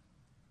powers.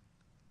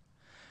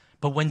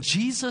 But when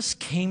Jesus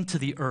came to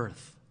the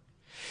earth,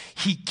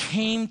 He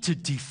came to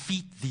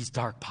defeat these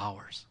dark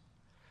powers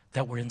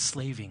that were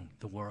enslaving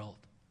the world.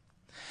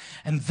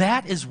 And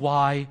that is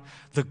why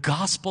the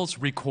Gospels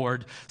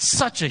record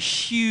such a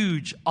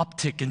huge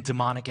uptick in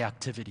demonic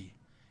activity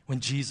when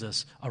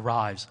Jesus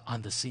arrives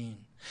on the scene.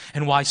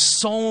 And why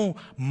so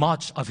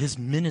much of his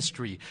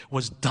ministry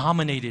was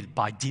dominated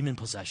by demon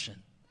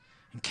possession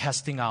and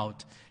casting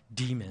out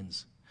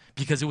demons.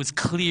 Because it was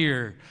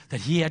clear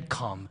that he had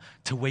come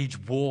to wage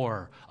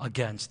war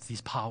against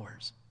these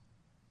powers.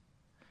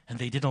 And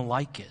they didn't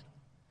like it.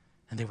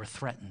 And they were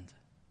threatened.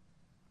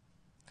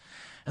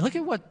 And look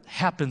at what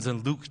happens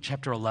in Luke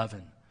chapter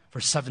 11,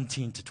 verse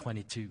 17 to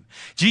 22.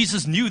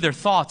 Jesus knew their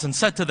thoughts and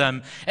said to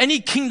them, any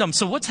kingdom.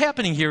 So what's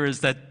happening here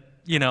is that,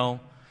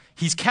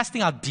 he's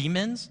casting out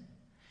demons.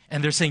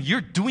 And they're saying,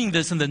 you're doing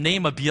this in the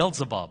name of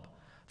Beelzebub,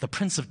 the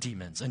prince of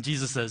demons. And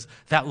Jesus says,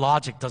 that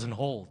logic doesn't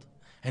hold.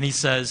 And he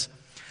says,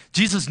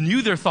 Jesus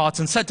knew their thoughts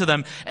and said to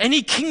them,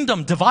 any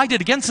kingdom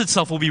divided against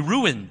itself will be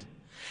ruined.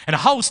 And a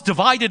house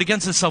divided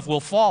against itself will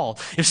fall.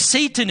 If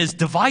Satan is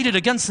divided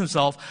against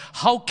himself,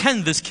 how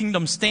can this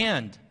kingdom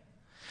stand?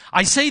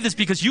 I say this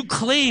because you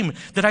claim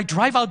that I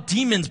drive out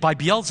demons by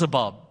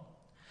Beelzebub.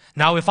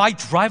 Now, if I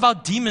drive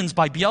out demons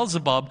by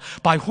Beelzebub,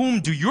 by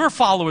whom do your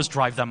followers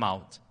drive them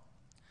out?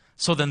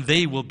 So then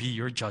they will be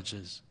your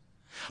judges.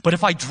 But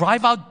if I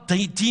drive out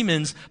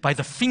demons by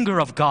the finger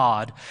of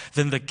God,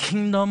 then the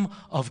kingdom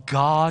of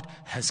God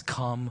has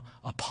come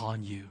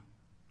upon you.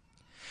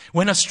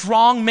 When a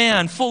strong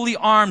man, fully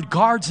armed,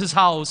 guards his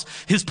house,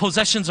 his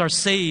possessions are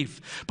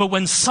safe. But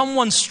when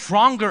someone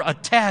stronger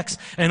attacks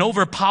and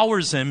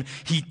overpowers him,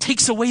 he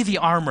takes away the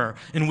armor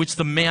in which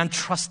the man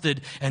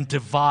trusted and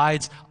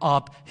divides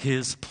up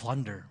his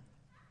plunder.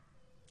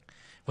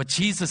 What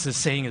Jesus is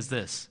saying is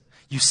this.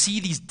 You see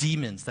these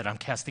demons that I'm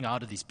casting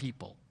out of these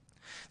people.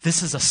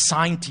 This is a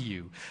sign to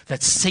you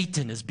that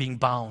Satan is being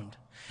bound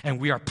and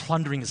we are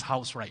plundering his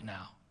house right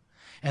now.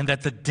 And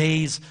that the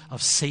days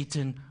of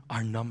Satan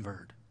are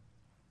numbered.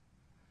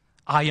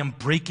 I am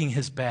breaking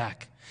his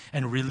back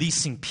and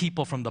releasing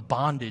people from the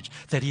bondage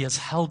that he has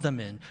held them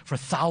in for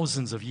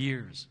thousands of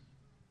years.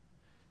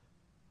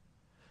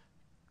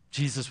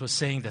 Jesus was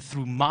saying that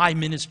through my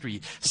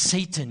ministry,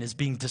 Satan is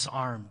being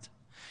disarmed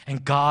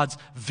and God's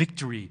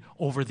victory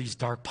over these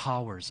dark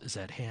powers is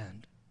at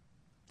hand.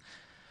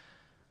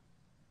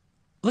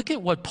 Look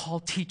at what Paul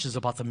teaches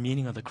about the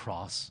meaning of the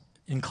cross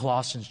in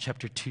Colossians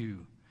chapter 2,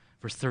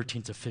 verse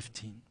 13 to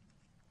 15.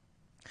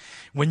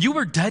 When you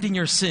were dead in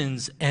your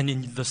sins and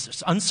in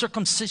the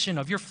uncircumcision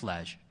of your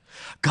flesh,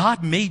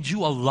 God made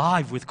you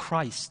alive with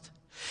Christ.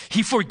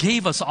 He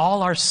forgave us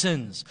all our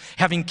sins,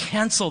 having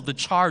canceled the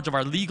charge of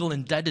our legal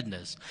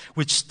indebtedness,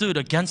 which stood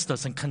against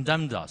us and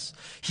condemned us.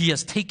 He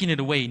has taken it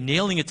away,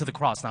 nailing it to the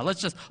cross. Now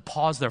let's just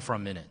pause there for a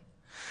minute.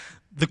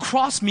 The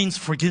cross means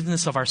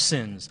forgiveness of our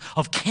sins,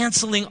 of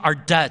canceling our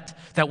debt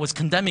that was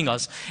condemning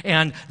us.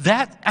 And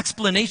that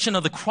explanation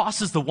of the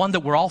cross is the one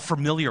that we're all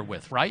familiar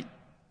with, right?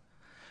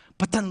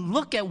 But then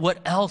look at what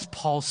else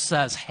Paul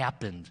says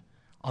happened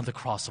on the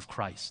cross of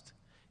Christ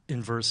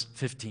in verse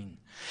 15.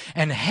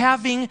 And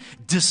having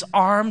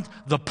disarmed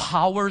the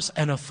powers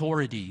and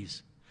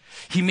authorities,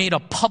 he made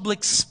a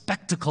public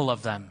spectacle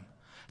of them,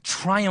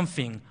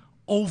 triumphing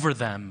over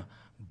them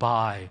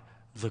by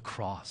the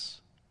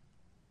cross.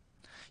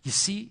 You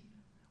see,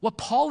 what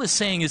Paul is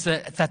saying is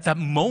that at that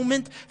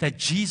moment that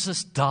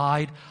Jesus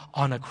died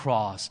on a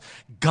cross,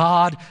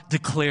 God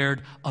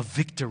declared a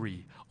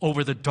victory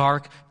over the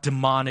dark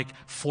demonic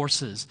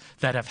forces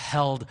that have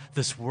held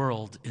this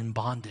world in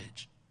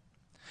bondage.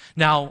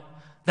 Now,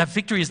 that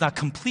victory is not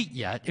complete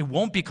yet. It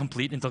won't be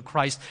complete until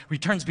Christ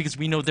returns because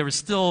we know there is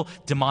still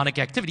demonic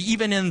activity.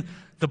 Even in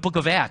the book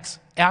of Acts,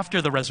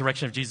 after the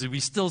resurrection of Jesus, we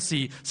still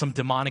see some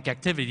demonic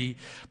activity.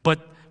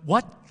 But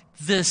what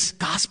this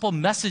gospel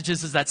message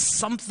is that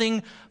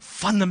something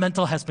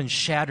fundamental has been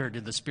shattered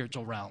in the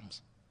spiritual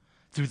realms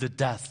through the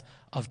death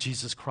of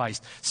Jesus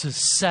Christ to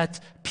set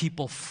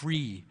people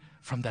free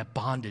from that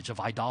bondage of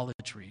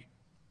idolatry.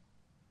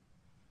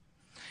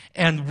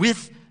 And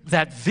with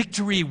that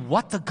victory,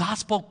 what the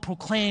gospel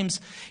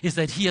proclaims is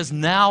that he is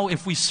now,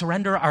 if we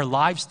surrender our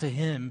lives to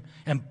him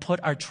and put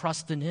our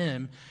trust in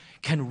him,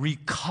 can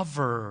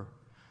recover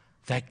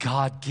that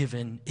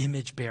God-given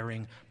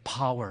image-bearing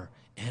power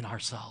in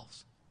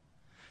ourselves.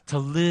 To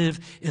live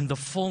in the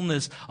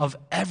fullness of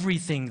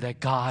everything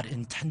that God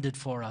intended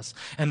for us.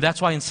 And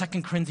that's why in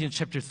 2 Corinthians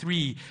chapter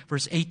 3,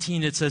 verse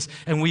 18, it says,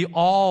 and we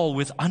all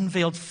with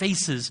unveiled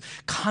faces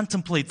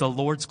contemplate the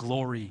Lord's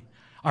glory,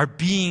 are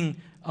being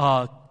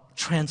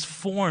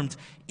transformed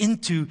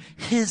into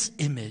his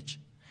image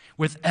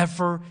with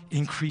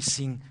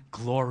ever-increasing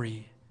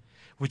glory,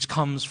 which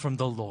comes from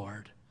the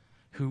Lord,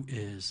 who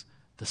is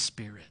the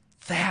Spirit.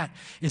 That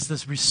is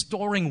this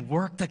restoring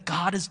work that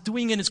God is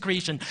doing in his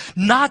creation,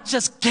 not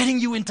just getting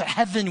you into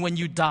heaven when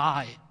you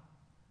die.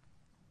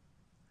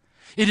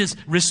 It is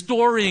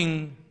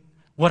restoring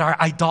what our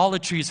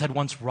idolatries had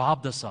once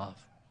robbed us of,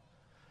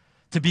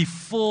 to be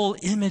full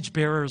image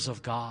bearers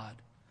of God,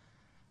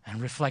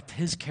 and reflect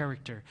His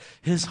character,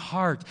 His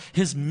heart,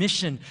 His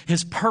mission,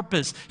 His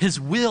purpose, His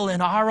will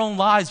in our own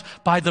lives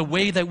by the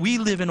way that we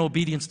live in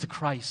obedience to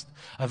Christ,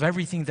 of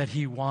everything that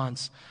He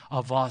wants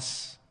of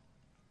us.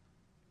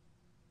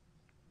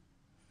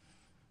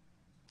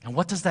 And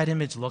what does that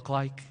image look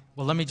like?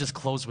 Well, let me just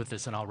close with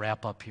this and I'll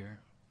wrap up here.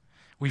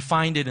 We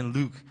find it in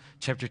Luke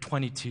chapter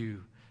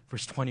 22,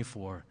 verse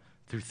 24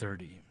 through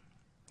 30.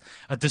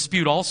 A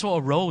dispute also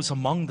arose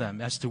among them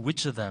as to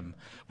which of them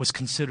was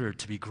considered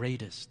to be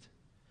greatest.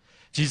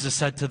 Jesus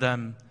said to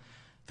them,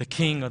 "The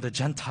king of the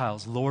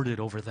Gentiles lord it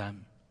over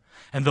them,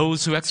 and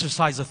those who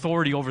exercise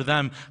authority over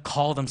them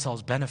call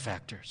themselves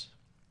benefactors.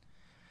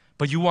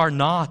 But you are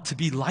not to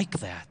be like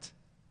that.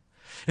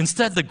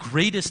 Instead, the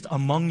greatest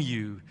among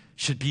you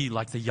should be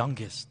like the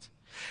youngest,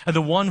 and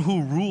the one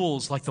who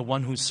rules like the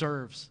one who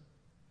serves.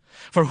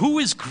 For who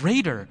is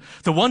greater,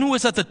 the one who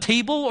is at the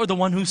table or the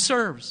one who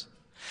serves?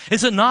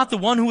 Is it not the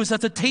one who is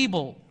at the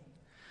table?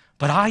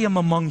 But I am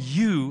among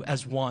you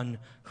as one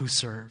who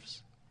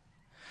serves.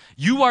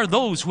 You are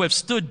those who have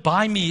stood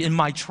by me in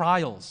my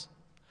trials,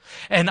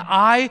 and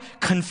I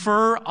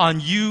confer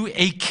on you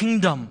a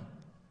kingdom,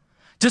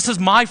 just as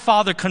my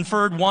Father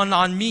conferred one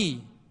on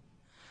me,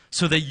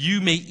 so that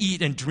you may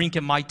eat and drink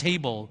at my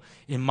table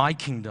in my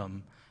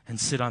kingdom and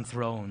sit on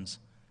thrones,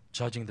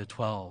 judging the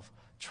 12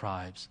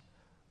 tribes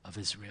of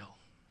Israel."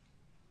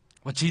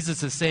 What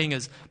Jesus is saying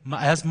is,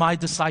 as my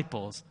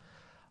disciples,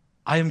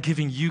 I am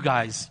giving you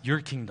guys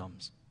your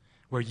kingdoms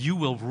where you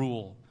will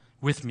rule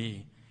with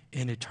me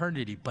in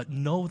eternity. But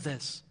know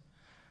this,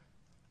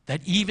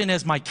 that even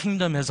as my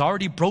kingdom has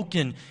already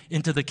broken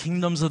into the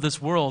kingdoms of this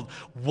world,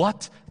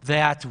 what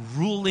that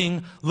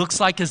ruling looks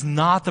like is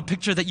not the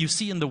picture that you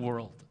see in the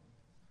world.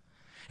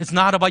 It's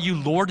not about you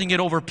lording it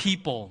over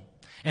people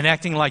and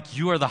acting like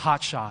you are the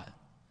hotshot,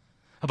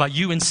 about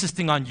you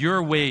insisting on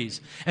your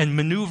ways and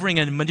maneuvering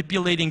and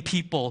manipulating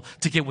people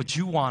to get what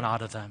you want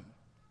out of them.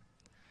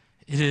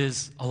 It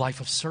is a life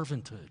of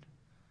servanthood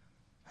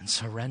and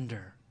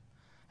surrender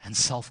and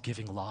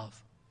self-giving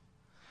love.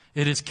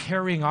 It is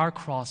carrying our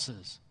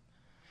crosses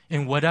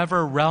in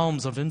whatever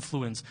realms of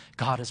influence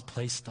God has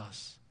placed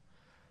us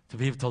to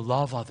be able to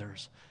love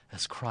others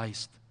as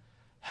Christ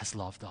has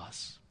loved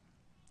us.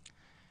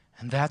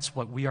 And that's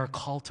what we are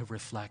called to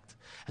reflect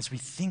as we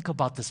think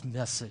about this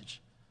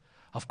message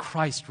of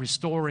Christ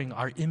restoring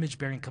our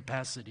image-bearing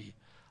capacity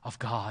of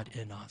God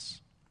in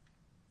us.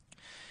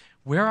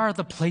 Where are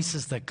the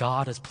places that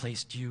God has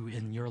placed you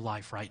in your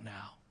life right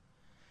now,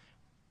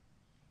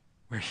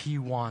 where He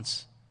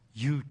wants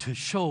you to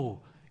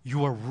show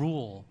your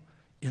rule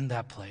in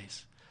that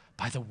place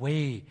by the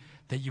way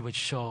that you would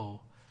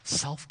show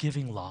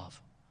self-giving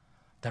love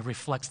that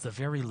reflects the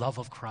very love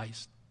of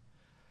Christ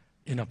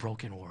in a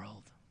broken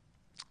world?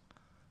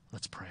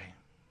 Let's pray.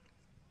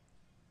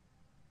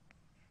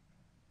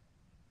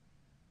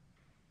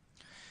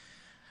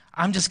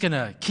 I'm just going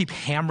to keep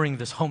hammering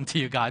this home to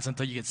you guys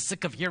until you get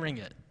sick of hearing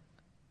it.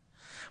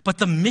 But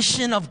the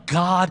mission of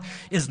God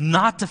is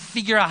not to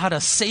figure out how to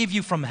save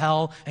you from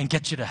hell and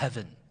get you to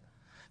heaven.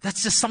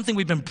 That's just something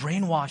we've been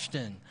brainwashed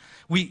in.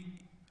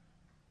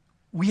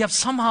 We have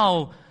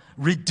somehow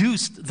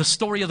reduced the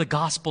story of the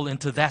gospel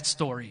into that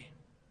story.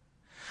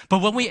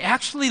 But when we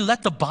actually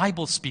let the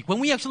Bible speak, when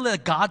we actually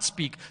let God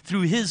speak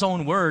through His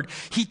own word,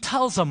 He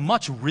tells a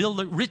much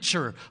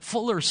richer,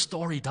 fuller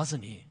story,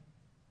 doesn't He?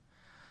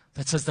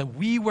 That says that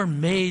we were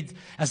made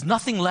as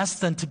nothing less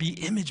than to be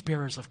image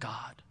bearers of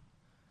God,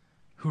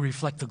 who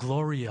reflect the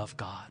glory of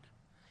God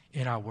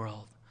in our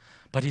world.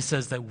 But He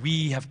says that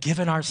we have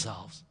given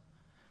ourselves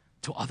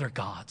to other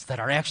gods that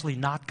are actually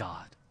not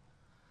God,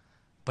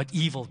 but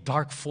evil,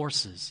 dark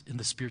forces in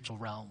the spiritual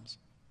realms.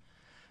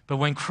 But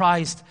when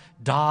Christ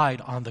died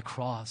on the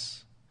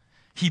cross,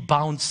 He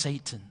bound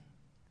Satan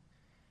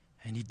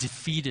and He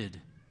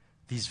defeated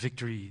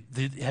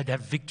had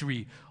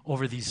victory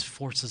over these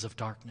forces of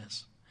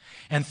darkness.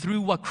 And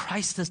through what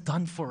Christ has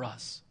done for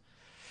us,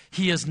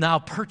 He has now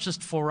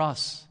purchased for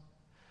us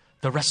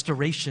the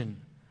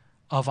restoration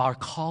of our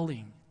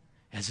calling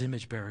as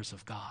image bearers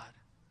of God.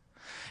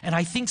 And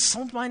I think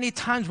so many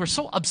times we're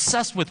so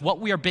obsessed with what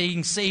we are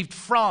being saved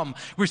from.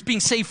 We're being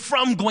saved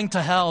from going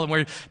to hell, and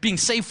we're being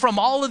saved from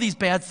all of these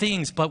bad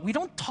things. But we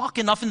don't talk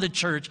enough in the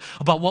church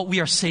about what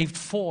we are saved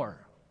for.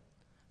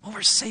 What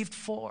we're saved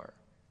for.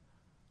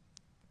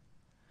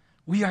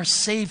 We are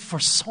saved for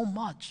so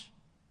much.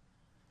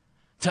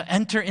 To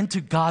enter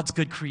into God's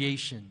good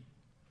creation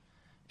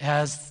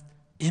as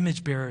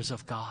image bearers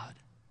of God.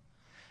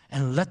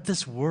 And let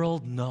this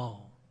world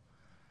know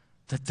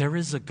that there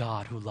is a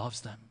God who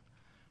loves them,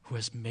 who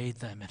has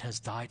made them and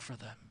has died for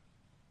them.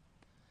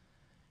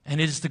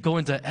 And it is to go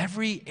into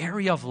every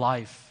area of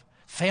life,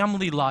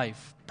 family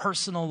life,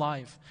 personal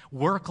life,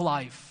 work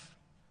life,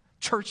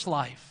 church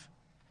life,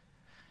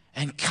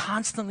 and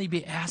constantly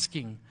be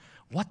asking,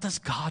 what does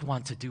God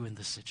want to do in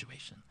this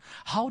situation?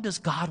 How does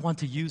God want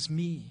to use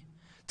me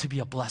to be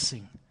a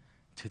blessing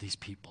to these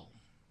people?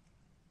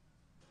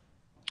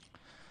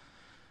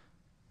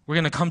 We're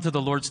going to come to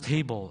the Lord's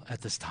table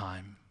at this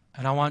time,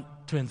 and I want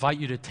to invite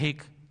you to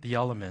take the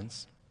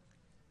elements.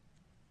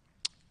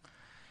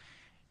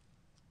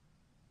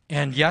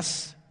 And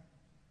yes,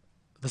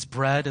 this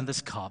bread and this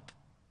cup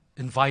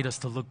invite us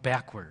to look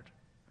backward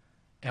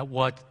at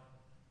what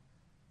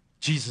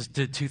Jesus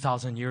did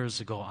 2,000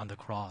 years ago on the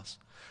cross.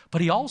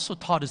 But he also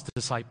taught his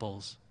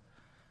disciples,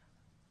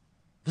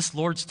 this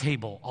Lord's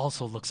table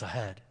also looks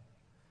ahead.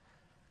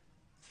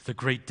 The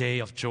great day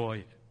of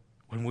joy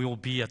when we will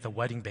be at the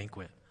wedding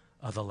banquet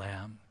of the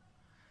Lamb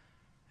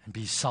and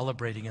be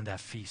celebrating in that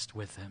feast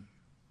with him.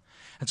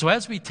 And so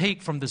as we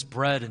take from this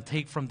bread and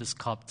take from this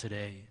cup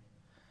today,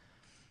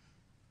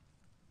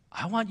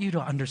 I want you to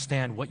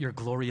understand what your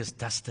glorious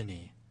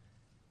destiny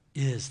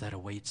is that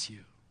awaits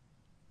you.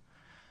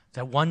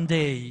 That one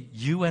day,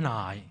 you and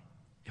I,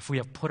 if we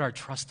have put our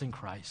trust in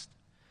Christ,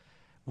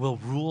 will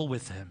rule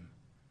with him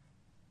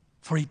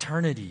for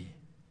eternity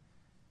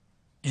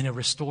in a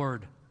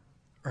restored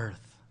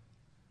earth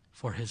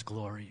for his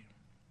glory.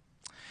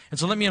 And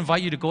so let me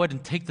invite you to go ahead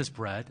and take this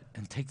bread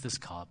and take this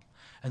cup.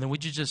 And then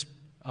would you just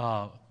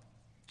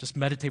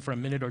meditate for a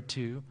minute or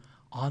two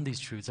on these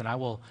truths. And I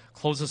will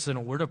close us in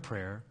a word of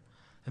prayer,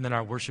 and then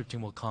our worship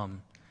team will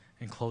come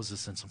and close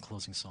us in some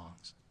closing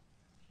songs.